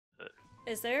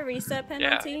Is there a reset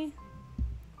penalty?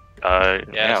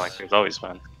 Yeah, like there's always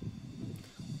been.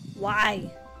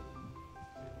 Why?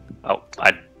 Oh,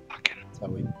 I fucking. That's how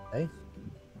we play.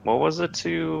 What was it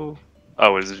to?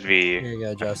 Oh, it was V. Here you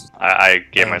go, Justin. I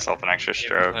gave myself an extra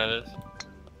stroke.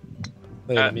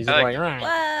 Wait, the music I like going.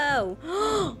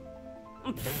 Whoa!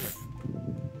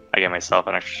 I gave myself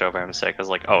an extra stroke by mistake. I was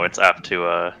like, oh, it's F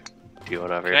to do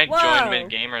whatever. Can I Whoa. join mid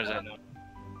game or is that no?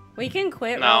 We can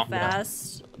quit real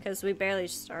fast because we barely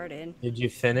started. Did you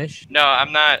finish? No,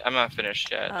 I'm not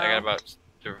finished yet. I got Oh.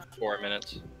 about 4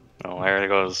 minutes. Oh, there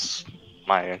goes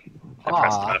my. I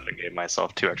pressed F and gave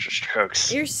myself 2 extra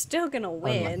strokes. You're still gonna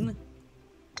win.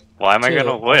 Why am I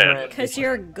gonna win? Because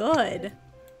you're good.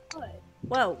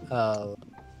 Whoa.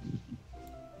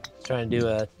 Trying to do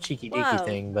a cheeky deeky Whoa.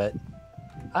 thing, but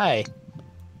hi.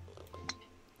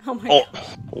 Oh my Oh,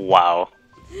 god. wow.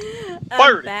 I'm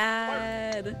Fired.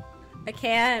 bad. I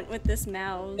can't with this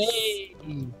mouse. Hey.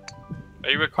 Are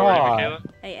you recording, Aw. Michaela?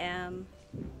 I am.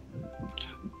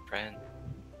 Friend.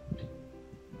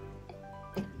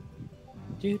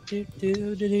 Do do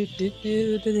do do do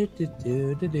do do do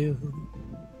do do do.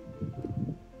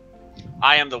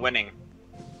 I am the winning.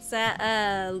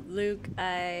 Luke,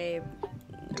 I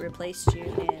replaced you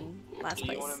in last Do you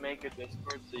place. want to make a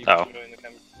Discord so you Oh. can join the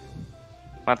conversation?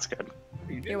 That's good.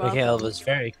 You're welcome. Michaela was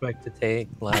very quick to take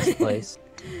last place.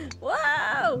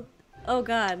 Whoa! Oh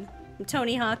god. I'm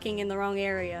Tony Hawking in the wrong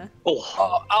area.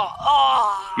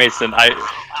 Oh, Mason,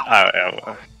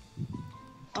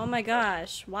 Oh my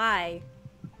gosh, why?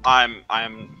 I'm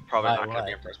probably Why, not gonna why?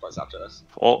 be in first place after this.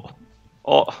 oh,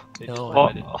 They No, just oh,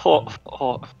 limited.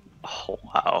 oh,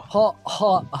 wow. Ha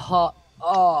ha ha!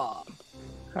 Oh.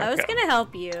 I was Okay. gonna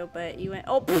help you, but you went.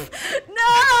 Oh, pff,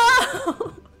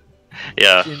 no!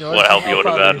 Yeah, In order what to help you would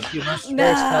have others, been? You must No.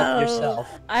 first help yourself.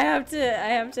 I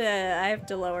have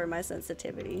to lower my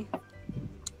sensitivity.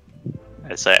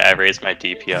 I say I raised my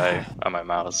DPI on my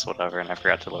mouse, whatever, and I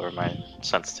forgot to lower my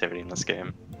sensitivity in this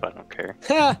game, but I don't care.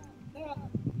 Ha!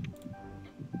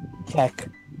 Heck.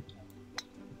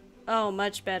 Oh,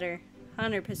 much better.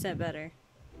 100% better.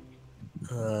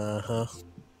 Uh-huh.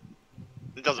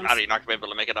 It doesn't matter. You're not gonna be able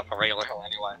to make it up a regular hill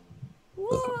anyway.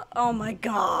 Whoa. Oh my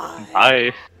god.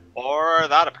 Or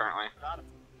that apparently.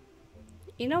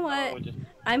 You know what?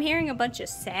 I'm hearing a bunch of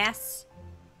sass,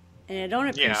 and I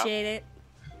don't Yeah. appreciate it.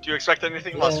 Do you expect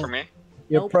anything less from me?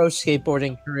 Your Nope. pro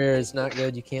skateboarding career is not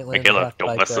good. You can't land a Michaela, half don't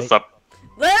bike, mess right? this up.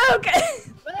 Luke!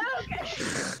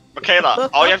 Michaela,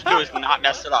 all you have to do is not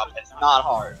mess it up. It's not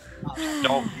hard.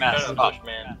 Don't mess No, it up.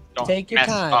 man. Don't Take your mess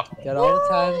it time. up. Got all the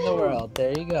time in the world.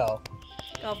 There you go.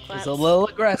 Golf claps. It's a little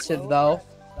aggressive though.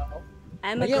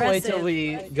 I'm I can't wait aggressive. till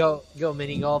we go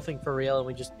mini golfing for real and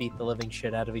we just beat the living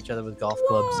shit out of each other with golf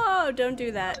clubs. Whoa, don't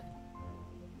do that.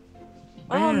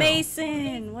 Oh, Wow.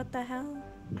 Mason, what the hell?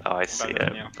 Oh, I see Better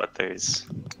than it, you. but there's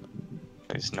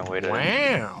no way to.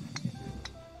 Wow.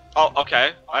 Oh,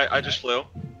 okay. I just flew.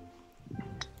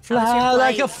 Fly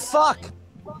like a flight? fuck.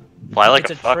 Fly like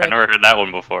It's a a fuck. I trick. never heard that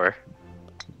one before.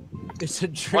 It's a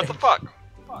trick. What the fuck?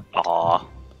 Aw,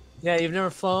 Yeah, you've never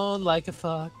flown like a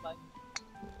fuck.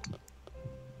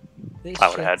 This I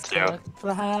would've had shit's to. fucked.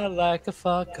 Fly like a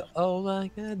fuck. Oh my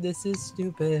god, this is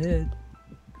stupid.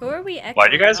 Who are we echoing?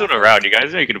 why'd you guys off went of? around? You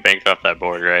guys know you can bank off that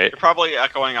board, right? You're probably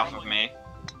echoing off of me.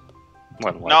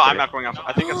 More than No, likely. I'm not going off.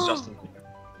 I think it's Justin.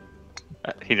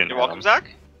 He didn't. You're hit welcome, him.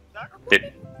 Zach.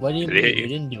 What do you Did he mean? hit You you?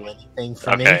 didn't do anything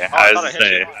for Okay, me. Oh, I I thought was I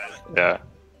saying. hit Yeah.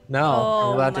 No, Oh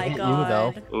I'm about to my hit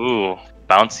god. you though. Ooh,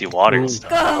 bouncy water Ooh. stuff.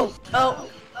 Go! Oh,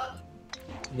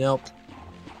 Nope.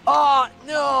 Oh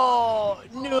no!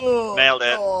 No! Nailed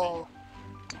it. Oh.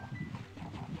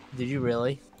 Did you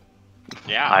really?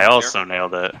 Yeah. I I'm also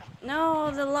nailed it. no,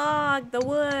 the log, the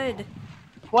wood.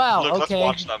 Wow. here. Luke, okay.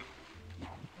 let's watch them.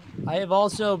 I have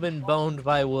also been boned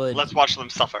by wood. Let's watch them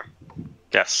suffer.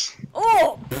 Yes.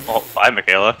 Oh! Oh, bye,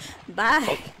 Michaela.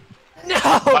 Bye. No!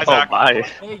 Bye, Oh, Zach. bye.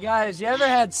 Hey guys, you ever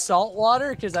had salt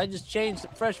water? Because I just changed the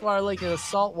freshwater lake to the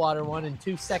saltwater one in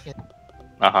 2 seconds.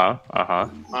 And?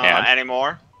 Any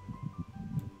more?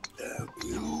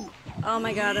 Oh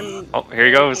my god, I'm. Oh, here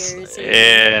he goes. Here's-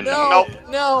 And No! Nope.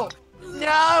 No!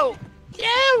 No!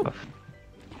 No!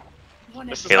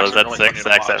 This is Michaela's actually at really 6, funny to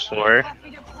Zach's at watch.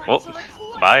 4.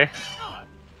 Oh, bye.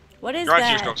 What is You're on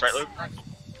that? 2 strokes, right, Luke?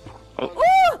 Oh!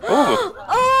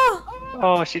 Oh!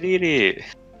 Oh, she did it.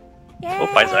 Yay!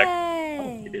 Oh, bye,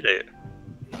 Zach. She did it.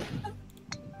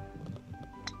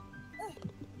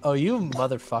 Oh, you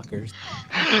motherfuckers.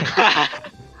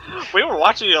 We were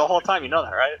watching you the whole time, you know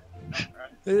that, right?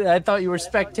 I thought you were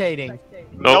spectating.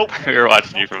 Nope, we were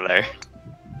watching you from there.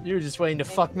 You were just waiting to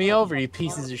fuck me over, you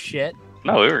pieces of shit.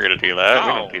 No, we were gonna do that.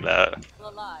 We No. didn't do that.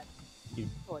 You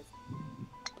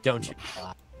Don't you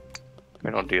lie.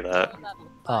 We don't do that.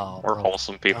 Oh. We're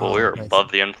wholesome people. We're I see.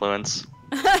 above the influence.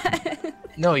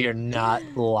 No, you're not,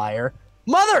 liar.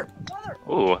 Mother!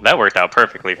 Ooh, that worked out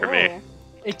perfectly for me. Oh.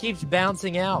 It keeps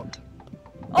bouncing out.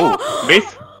 Ooh,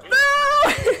 Mace,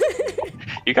 No!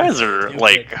 you guys are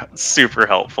like super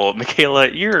helpful. Michaela,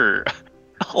 you're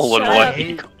all in Shut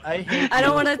one. up. I hate I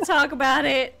don't you. want to talk about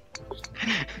it.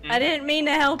 I didn't mean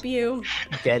to help you.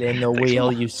 Get in the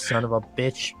wheel, you son of a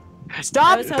bitch. I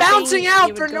Stop was hoping bouncing you out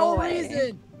would for go no away.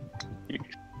 reason.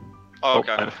 Oh,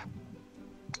 okay.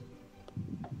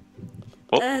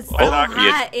 It's so yeah.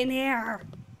 hot in here.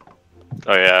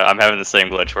 Oh yeah, I'm having the same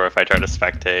glitch where if I try to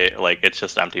spectate, like it's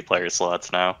just empty player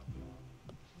slots now.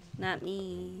 Not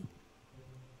me.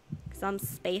 Because I'm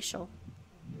spatial.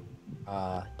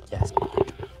 Yes.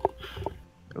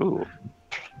 Ooh,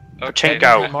 Okay.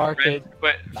 Pachinko. Market.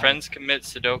 Friends commit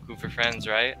Sudoku for friends,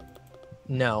 right?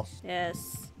 No.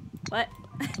 Yes. What?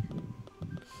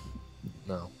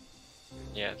 No.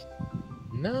 Yes.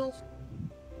 No.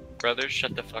 Brothers,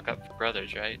 shut the fuck up for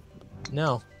brothers, right?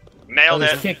 No. Nailed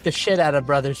Brothers it. kick the shit out of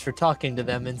brothers for talking to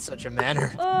them in such a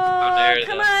manner. Oh, there,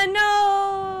 come though. on,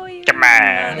 no! You Come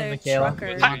on. mother Michaela.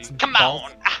 trucker. Ah, come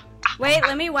on. Wait,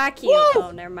 let me whack you. Woo!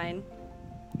 Oh, never mind.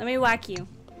 Let me whack you.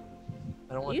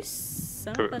 I don't want. You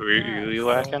son Who of a who you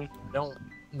whacking? Don't.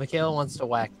 Michaela wants to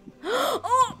whack.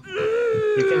 Oh!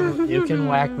 You can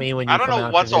whack me when you I don't come know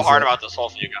out what's to so hard visit. about this whole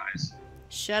for you guys.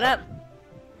 Shut up.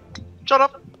 Shut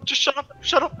up. Just shut up.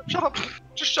 Shut up. Shut up.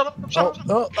 Just shut up. Shut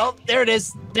up. Oh, there it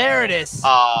is. There it is. No!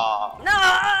 Aw,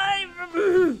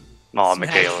 Smash.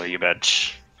 Michaela, you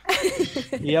bitch.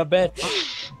 Yeah,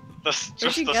 bitch.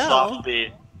 Just you the go? soft B.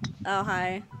 Oh,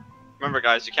 hi. Remember,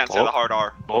 guys, you can't say Oh. the hard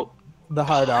R. Oh, The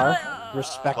hard R. The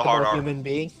Respectable hard R. human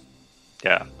being.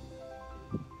 yeah.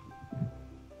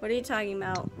 What are you talking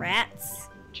about? Rats?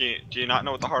 Do you not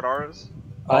know what the hard R is?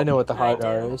 I know what the hard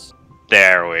I R do. is.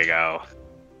 There we go.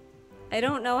 I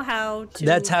don't know how to.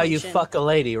 That's how you function. fuck a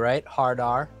lady, right? Hard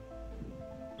R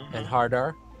and hard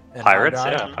R. And Pirates?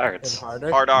 hard R, Yeah, And pirates.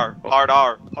 harder. Hard R. Hard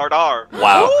R. Hard R.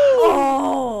 Wow.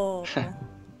 Oh!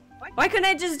 Why couldn't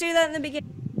I just do that in the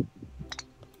beginning?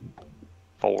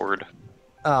 Forward.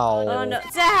 Oh. Oh no,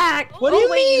 Zach! What do you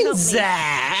Oh, wait, mean, help me.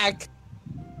 Zach?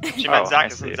 She meant Oh, Zach I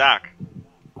is see. from Zach.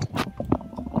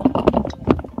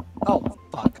 Oh,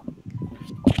 fuck.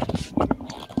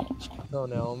 Oh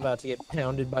no, I'm about to get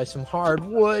pounded by some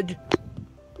hardwood.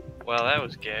 Well, that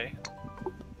was gay.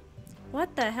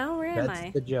 What the hell? Where am That's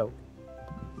I? the joke.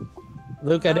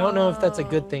 Luke, I don't know if that's a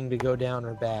good Oh. thing to go down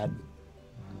or bad.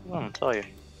 Well, I'll tell you.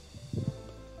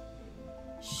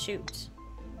 Shoot.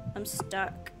 I'm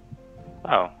stuck.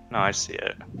 Oh, no, I see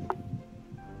it.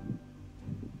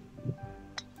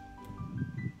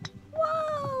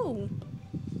 Whoa!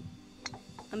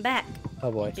 I'm back,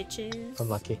 Oh boy, bitches.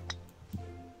 unlucky.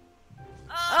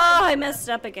 Oh, I messed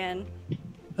up again.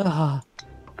 Ah.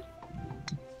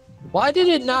 Why did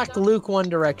it knock Luke one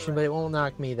direction, but it won't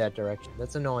knock me that direction?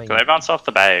 That's annoying. Did I bounce off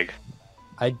the bag?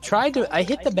 I tried to. I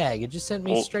hit the bag. It just sent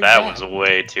me Well, straight that back. was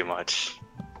way too much.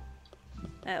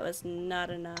 That was not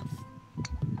enough.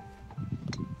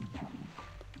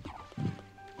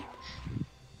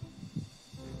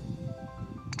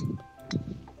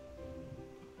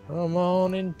 Come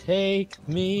on and take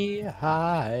me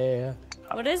high.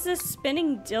 What is this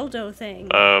spinning dildo thing?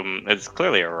 It's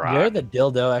clearly a rock. You're the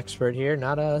dildo expert here,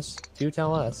 not us. Do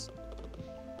tell us.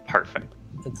 Perfect.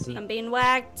 It's I'm being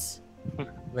whacked.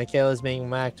 Michaela's being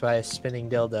whacked by a spinning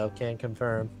dildo. Can't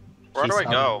confirm. Where do I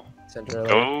go? Sent her a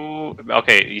link. Go.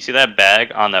 Okay, you see that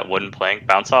bag on that wooden plank?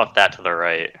 Bounce off that to the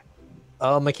right.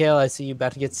 Oh, Michaela, I see you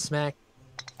about to get smacked.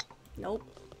 Nope.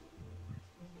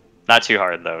 Not too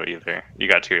hard though either. You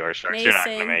got 2 door strikes. You're not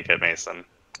gonna Mason. make it, Mason.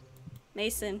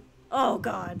 Mason. Oh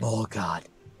god. Oh God,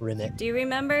 Rennet. Do you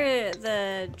remember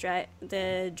the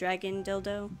dragon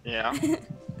dildo? Yeah.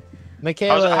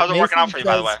 Michaela, how's it working out Mason for you,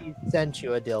 by the says way? He sent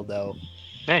you a dildo.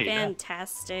 Yeah, you got it.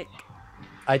 Fantastic.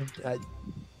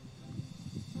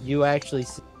 You actually,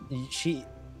 she.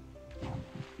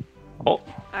 Oh,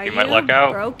 Are You you might luck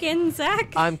out. broken,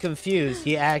 Zach? I'm confused.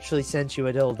 He actually sent you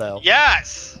a dildo.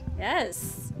 Yes.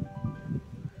 Yes.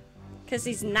 Because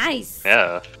he's nice.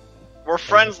 yeah. We're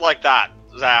friends like that,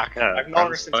 Zach. Yeah, I've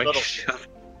known her friends since like- little.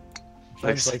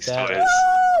 Friends like that. toys.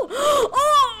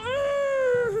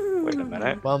 Oh! Wait a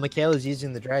minute. Well, Michaela's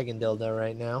using the dragon dildo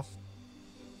right now.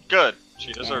 Good.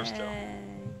 She deserves to. Yay.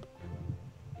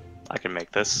 I can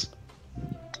make this.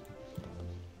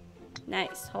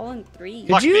 Nice. Hole in 3. Could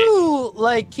Fuck you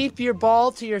like keep your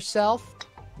ball to yourself?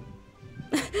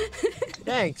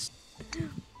 Thanks.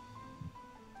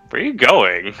 Where are you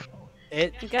going?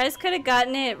 It. You guys could have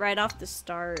gotten it right off the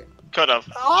start. Could've.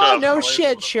 Oh, Should've. no Always shit,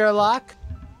 would've. Sherlock.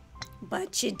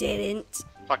 But you didn't.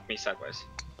 Fuck me sideways.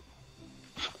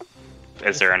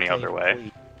 Is there any other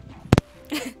way?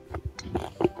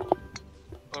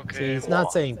 Okay. See, he's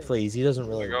not saying please. He doesn't My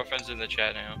really. girlfriend's in the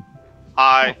chat now.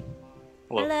 Hi.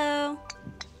 Well, Hello.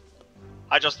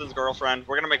 Hi, Justin's girlfriend.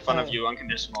 We're gonna make fun of you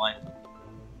unconditionally.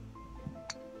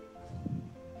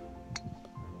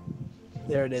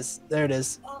 There it is. There it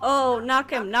is. Oh, knock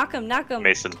him, knock him, knock him.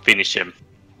 Mason, finish him.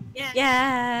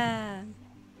 Yeah.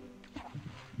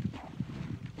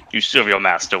 You serve your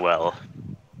master well.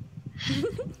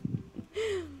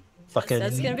 Fucking.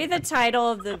 That's gonna be the title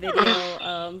of the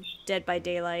video, Dead by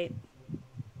Daylight.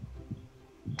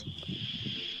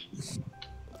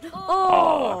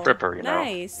 Oh, Ripper,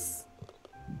 nice.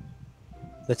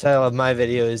 The title of my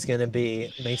video is gonna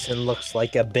be Mason looks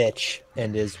like a bitch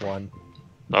and is one.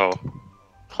 Oh,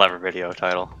 clever video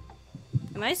title.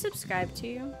 Am I subscribed to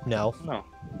you? No, No.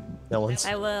 no one's.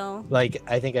 I will. Like,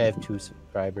 I think I have 2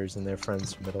 subscribers and they're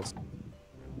friends from middle school.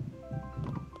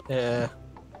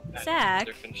 Zach,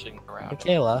 They're finishing around.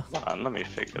 Michaela. Hold on, let me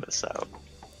figure this out.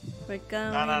 we're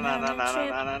going Na, na, na, on na, a na, trip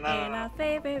na, na, na, in na. our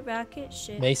favorite rocket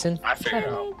ship. Mason. I figured it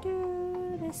out.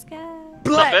 Through the sky.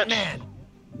 Black bitch? man.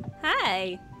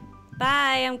 Hi.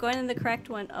 Bye. I'm going in the correct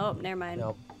one. Oh, never mind.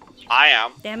 Nope. I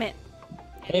am. Damn it.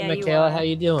 Hey, Yeah, you Michaela, are. how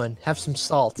you doing? Have some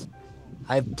salt.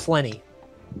 I have plenty.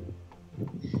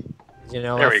 You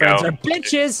know, There our we friends go. are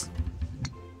bitches.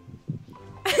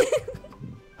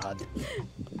 God.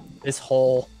 This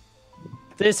hole.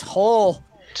 This hole.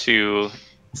 To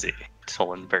see,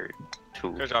 stolen bird.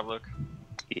 To Good job, Luke.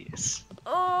 yes.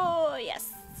 Oh,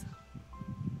 yes.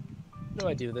 How do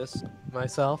I do this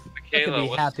myself? I could Michaela, be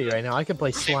what's happy the- right now. I could play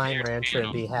what's the Slime name of your Rancher and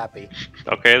channel? be happy.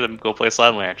 Okay, then go play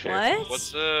Slime Rancher. What?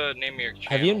 What's the name of your channel?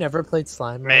 Have you never played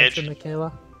Slime Mage. Rancher,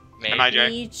 Michaela? Mage? MIJ.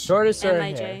 Meech, Tortoise or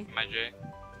MIJ. hair? MIJ?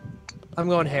 I'm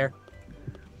going hair.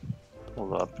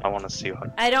 Hold up, I want to see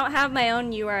what I don't have my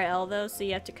own URL though, so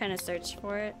you have to kind of search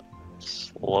for it.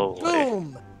 slowly.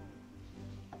 Boom!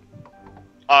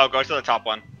 Oh, go to the top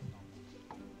one.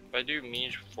 If I do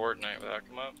Mage Fortnite, will that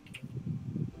come up?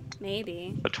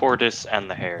 Maybe. The tortoise and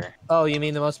the hare. Oh, you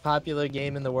mean the most popular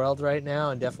game in the world right now,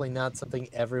 and definitely not something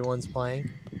everyone's playing?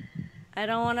 I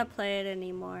don't want to play it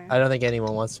anymore. I don't think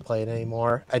anyone wants to play it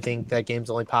anymore. I think that game's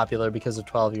only popular because of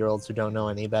 12-year-olds who don't know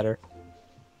any better.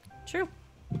 True.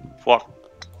 What?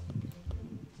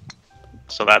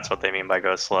 So that's what they mean by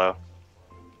go slow.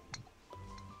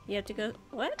 You have to go.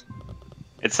 What?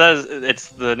 It says it's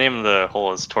the name of the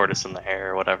hole is tortoise and the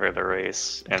hare, whatever the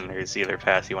race, and there's either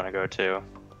path you want to go to.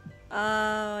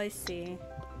 Oh, I see.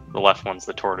 The left one's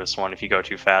the tortoise one. If you go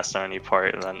too fast on any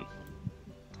part, then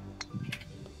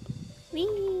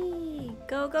Whee!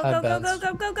 Go, go, Hi, go, go, Beth.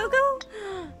 go, go, go, go, go!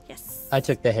 Yes. I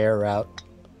took the hair route,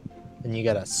 and you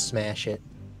gotta smash it.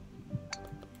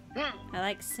 I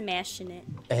like smashing it.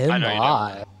 And I know you do.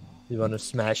 I. You want to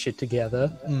smash it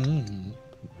together? Mm.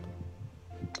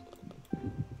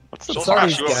 what's I the She'll saw smash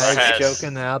these you over guys the head.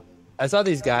 joking up. I saw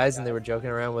these guys and they were joking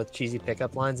around with cheesy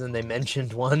pickup lines, and they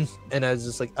mentioned one, and I was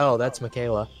just like, "Oh, that's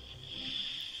Michaela."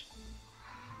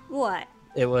 What?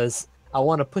 It was, "I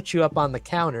want to put you up on the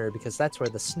counter because that's where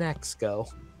the snacks go."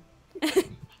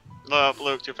 Look,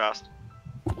 Luke, too fast.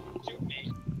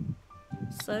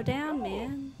 Slow down,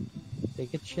 man.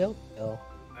 Take a chill pill.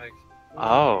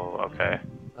 Oh, okay.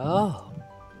 Oh.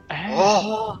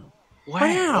 Oh!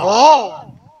 Wow.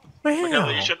 Oh! Wow.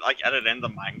 Michaela, you should like edit in the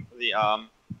Owen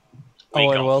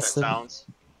Wii golf Wilson. sounds.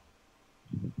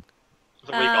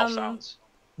 The Wii golf Um, sounds.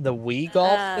 The Wii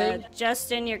golf thing?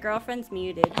 Justin, your girlfriend's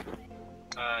muted.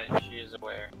 She is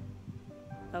aware.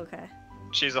 Okay.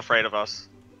 She's afraid of us.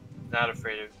 Not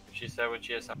afraid of. She said when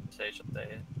she has something to say, she'll say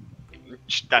it.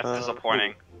 That's Uh,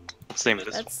 disappointing. What's the name of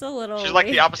this? That's a little. She's like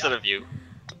the weird. opposite of you.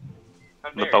 How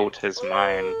The dare you. boat is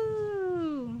mine.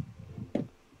 Ooh.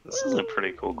 This is a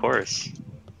pretty cool course.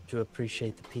 To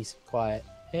appreciate the peace and quiet.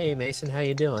 Hey, Mason, how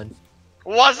you doing?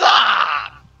 What's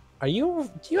up? Do you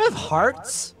have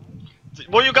hearts?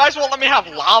 Well, you guys won't let me have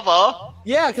lava.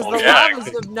 Yeah, because Oh, the yeah.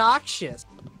 lava's obnoxious.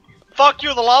 Fuck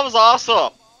you, the lava's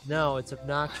awesome. No, it's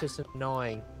obnoxious and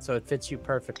annoying, so it fits you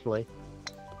perfectly.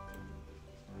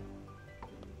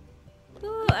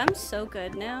 Ooh, I'm so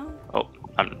good now.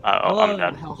 I'm love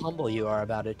dead. how humble you are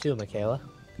about it too, Michaela.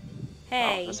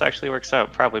 Hey. Oh, this actually works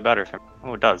out probably better for me.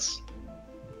 Oh, it does.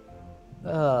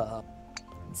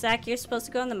 Zach, you're supposed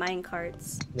to go on the mine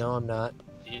carts. No, I'm not.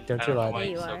 Don't I you know lie. why There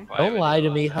he's you so are. quiet Don't when lie you to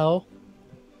lie. me, ho.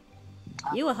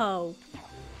 You a hoe.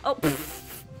 Oh,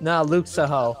 pff. Nah, Luke's a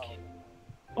hoe.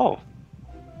 Oh.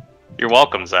 You're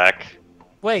welcome, Zach.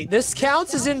 Wait, this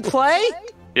counts as in play?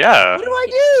 Yeah. What do I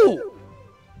do?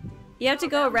 You have to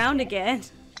go around again.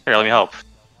 Here, let me help.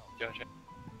 Gotcha.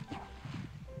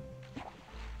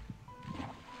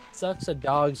 Sucks a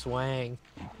dog's wang.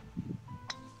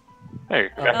 There, you're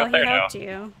back Oh, up he there now. helped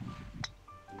you.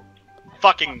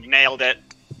 Fucking nailed it.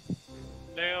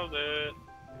 Nailed it.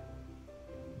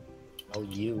 Oh,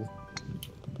 you.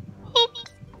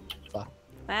 Fuck.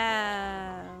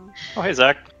 Wow. Oh, hey,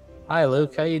 Zach. Hi,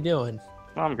 Luke. How you doing?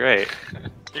 Oh, I'm great.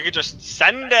 You could just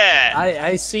send it.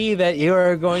 I see that you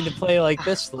are going to play like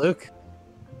this, Luke.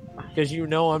 Because you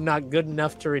know I'm not good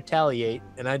enough to retaliate,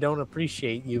 and I don't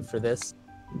appreciate you for this.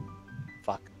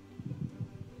 Fuck.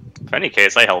 In any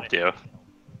case, I helped you.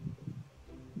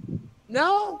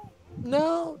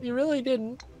 No, you really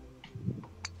didn't.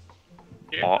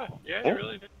 Yeah, Oh. yeah, Oh. you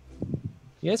really did.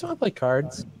 You guys want to play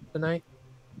cards tonight?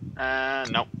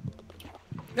 No.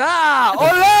 Ah,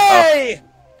 ole!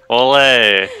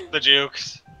 Ole! The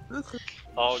jukes.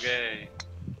 All gay.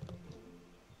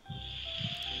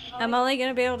 I'm only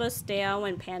gonna be able to stay on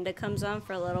when Panda comes on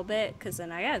for a little bit, cause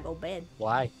then I gotta go bed.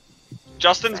 Why?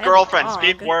 Justin's I have a girlfriend. dog.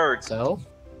 Speak words. So?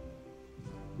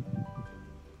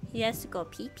 He has to go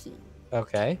pee pee.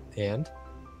 Okay, and?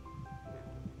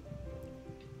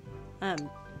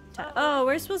 Oh,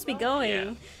 we're supposed to be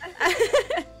going.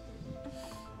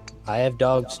 I have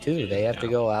dogs too. They have to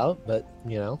go out, but,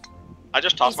 you know. I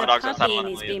just tossed He's my a dogs outside puppy and and let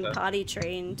he's them being leave. potty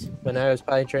trained. When I was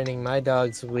potty training my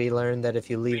dogs, we learned that if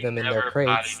you leave them in their Never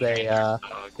crates, potty they train your dog,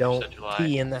 you're don't such a liar.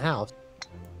 pee in the house.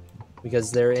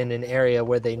 Because they're in an area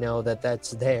where they know that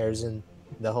that's theirs, and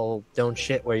the whole don't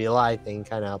shit where you lie thing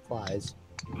kind of applies.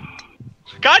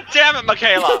 God damn it,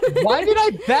 Michaela! Why did I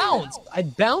bounce? I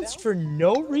bounced for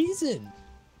no reason.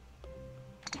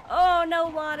 Oh, no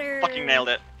water. Fucking nailed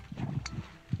it.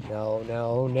 No,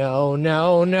 no, no,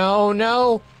 no, no,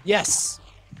 no. Yes.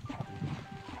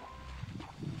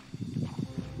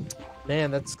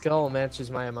 Man, that skull matches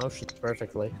my emotions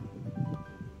perfectly.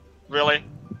 Really?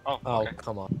 Oh, Oh, okay.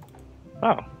 come on.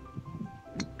 Oh.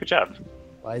 Good job.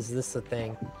 Why is this a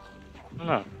thing? I don't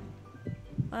know.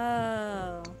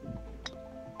 Oh.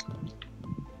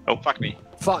 Oh, fuck me.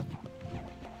 Fuck.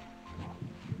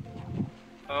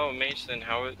 Oh, Mason,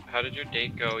 how did your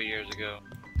date go years ago?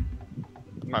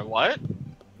 My what?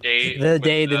 Date. The with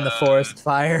date in the forest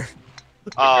fire.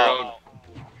 Oh.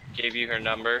 Gave you her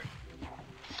number.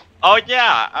 Oh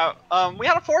yeah. We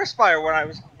had a forest fire when I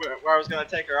was gonna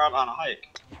take her out on a hike.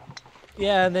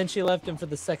 Yeah, and then she left him for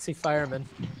the sexy fireman.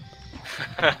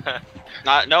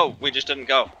 No, we just didn't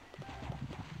go.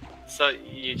 So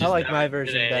you just I like never my did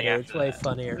version anything better. after It's way that.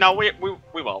 funnier. No, we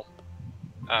will.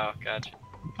 Oh, gotcha.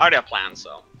 I already have plans,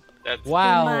 so. That's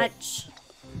Wow. Too much.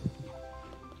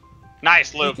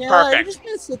 Nice, Luke. Michaela, Perfect. You're just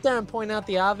gonna sit there and point out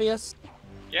the obvious.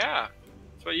 Yeah.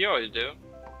 That's what you always do.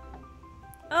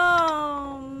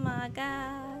 Oh my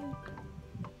god.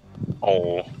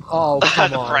 Oh. Oh,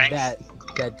 come The on. pranks.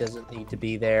 That doesn't need to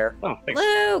be there. Oh, thanks.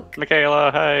 Luke!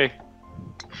 Michaela, hi.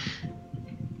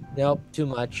 Nope, too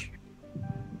much.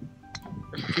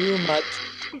 Too much.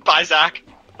 Bye, Zach.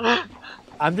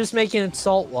 I'm just making it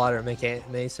salt water, Mason.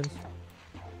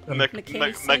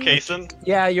 McCason.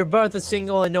 Yeah, you're both a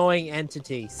single annoying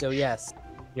entity, so yes.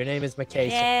 Your name is Mason.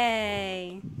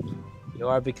 Yay. You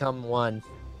are become one.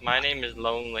 My name is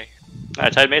Lonely. I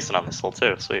tied Mason on this hole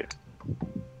too. Sweet.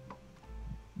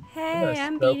 Hey, gonna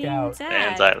I'm stroke beating out.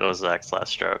 And Zach. that was Zach's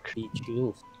last stroke. Beat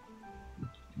you.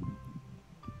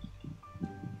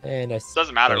 And I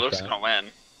Doesn't matter. stroked Luke's out. gonna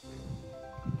win.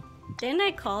 Didn't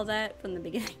I call that from the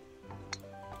beginning?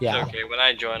 Yeah. It's okay, when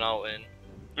I join, I'll win.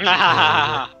 no,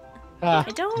 Ah, I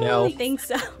don't no. really think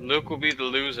so. Luke will be the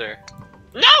loser.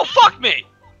 fuck me.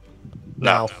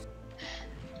 No.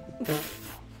 I don't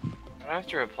have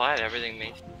to reply to everything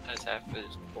Mason says after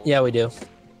this. Yeah, we do.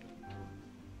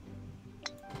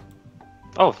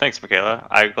 Oh, thanks, Michaela.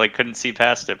 I couldn't see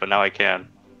past it, but now I can.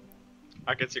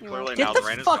 I can see clearly Get now. the The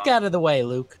rain is fuck gone. out of the way,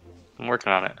 Luke. I'm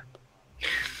working on it.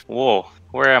 Whoa,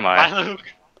 where am I? Bye, Luke.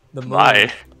 The moon.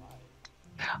 Why?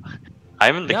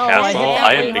 I'm in the No, castle. I hit that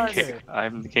I am way the harder. king.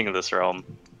 I'm the king of this realm.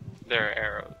 There are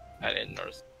arrows. I didn't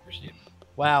notice.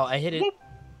 Wow, I hit it.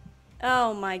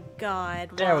 Oh my god.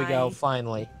 There we go, why?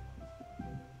 finally.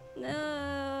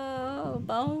 No,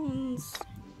 bones.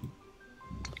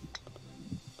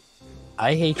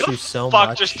 I hate Who you the so fuck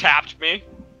much. just tapped me?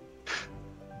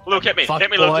 Luke, hit me. Fuck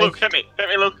Hit me, Luke. boy. Luke, hit me. Hit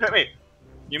me, Luke. Hit me.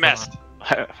 You missed.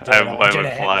 I Get went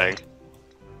ahead. flying.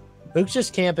 Luke's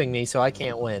just camping me, so I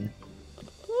can't win.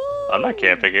 I'm not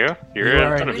camping you. You're You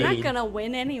are in front of We're me. not gonna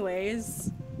win anyways.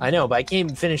 I know, but I can't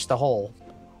even finish the hole.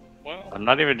 Well, I'm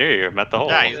not even near you. I'm at the hole.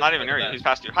 Yeah, he's not even near you. He's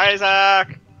past you. Hi,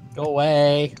 Zach. Go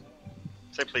away.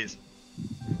 Say please.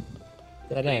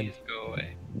 Dead end. please go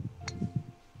away.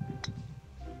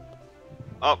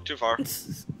 Oh, too far.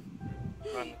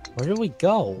 Run. Where did we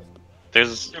go?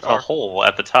 There's Too a far. hole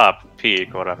at the top,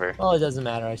 peak, whatever. Oh, it doesn't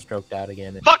matter. I stroked out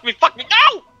again. Fuck me,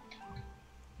 no!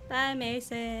 Bye,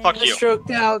 Mason. Fuck I you.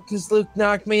 stroked out because Luke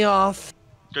knocked me off.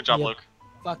 Good job, Yeah. Luke.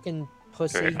 Fucking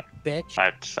pussy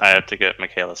bitch. I have to get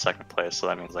Michaela second place, so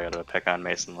that means I gotta pick on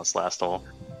Mason this last hole.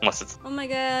 Unless it's Oh my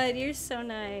god, you're so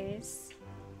nice.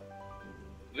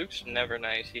 Luke's never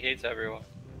nice. He hates everyone.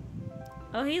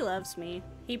 Oh, he loves me.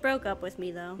 He broke up with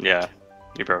me though. yeah,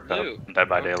 you broke Luke, up, Dead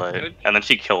by okay, Daylight, good. and then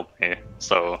she killed me.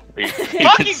 So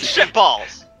Fucking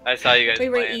shitballs! I saw you guys We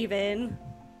were playing. even.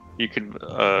 you can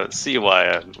see why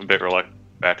I'm a bit reluctant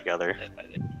back together.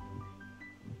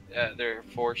 Yeah, there are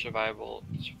four survivors,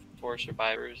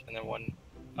 and then one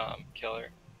killer.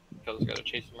 Killers gotta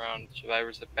chase them around.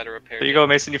 Survivors have better repair. There you go,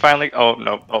 Mason. You finally. Oh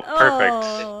no. Oh, perfect.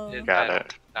 Oh. Got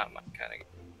it. Not my kind of.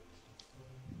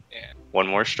 Yeah. One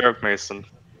more stroke, Mason.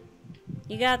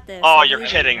 You got this. Oh, I you're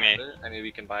believe kidding you. me. I mean,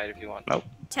 we can buy it if you want. Nope.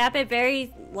 Tap it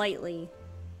very lightly.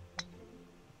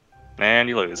 And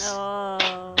you lose.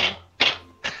 Oh.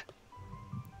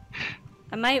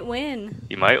 I might win.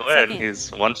 You might win. Second.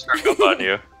 He's one stroke up on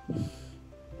you.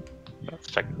 Let's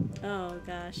check. Oh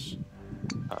gosh.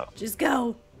 Oh. Just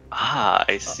go. Ah,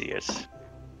 I see it.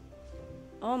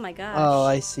 Oh my gosh. Oh,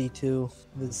 I see too.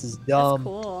 This is That's dumb.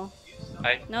 cool.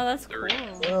 I No, that's Three.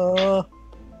 cool.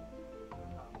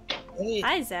 Hey.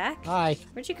 Hi, Zach. Hi.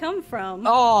 Where'd you come from?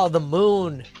 Oh, the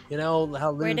moon. You know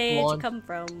how Where Luke did you launched, come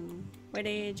from? Where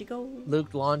did you go?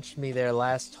 Luke launched me there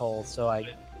last hole, so I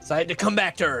decided to come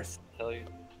back to Earth. tell you.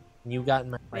 You got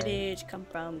in my Where way. did you come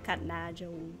from, Cotton Eye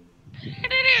Joe?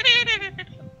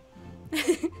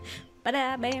 But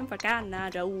I've been for Cotton Eye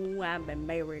Joe. I've been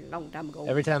married a long time ago.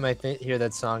 Every time I hear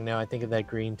that song now, I think of that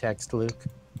green text, Luke.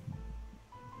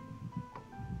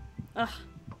 Ugh.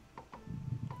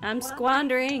 I'm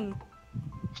squandering.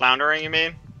 Floundering, you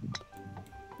mean?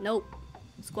 Nope.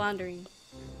 Squandering.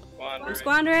 I'm Wandering.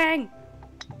 squandering!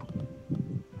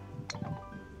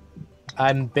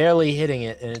 I'm barely hitting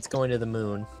it, and it's going to the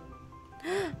moon.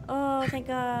 Oh, thank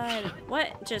God.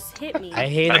 What just hit me? I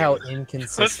hate how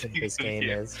inconsistent this game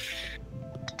is.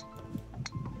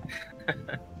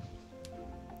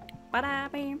 But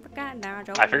I've been for Cotton Eye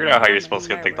Joe. I figured out how you're supposed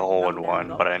to take the hole in one,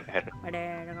 but I didn't hit it. Where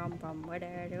did you come from? Where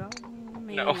did you go?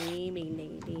 No. Go ahead.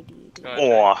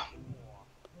 Oh,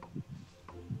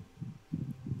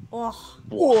 Oh,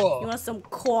 you Whoa. want some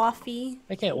coffee?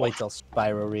 I can't wait till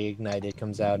Spyro Reignited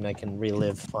comes out and I can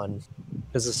relive fun.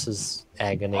 Because this is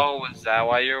agony. Oh, was that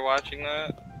why you were watching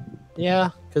that? Yeah,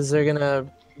 because they're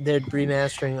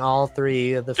remastering all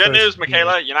three of the Good first news, few.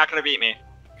 Michaela. You're not gonna beat me.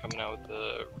 Coming out with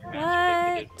the remaster What?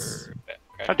 like they did for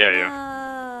Crash how dare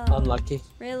you? Unlucky.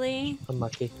 Really?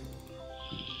 Unlucky.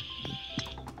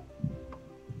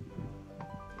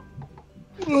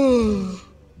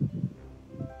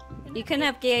 You couldn't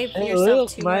have gave Hey, yourself Luke,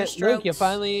 two more strokes. Luke, you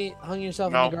finally hung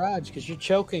yourself No. in the garage because you're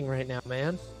choking right now,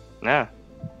 man. Yeah.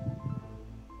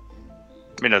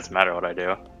 I mean, it doesn't matter what I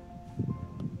do.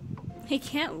 He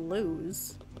can't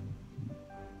lose.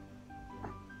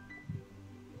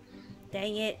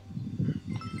 Dang it.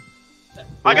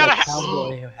 I got a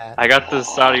cowboy hat. I got the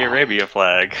Saudi Arabia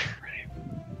flag.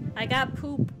 I got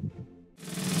poop.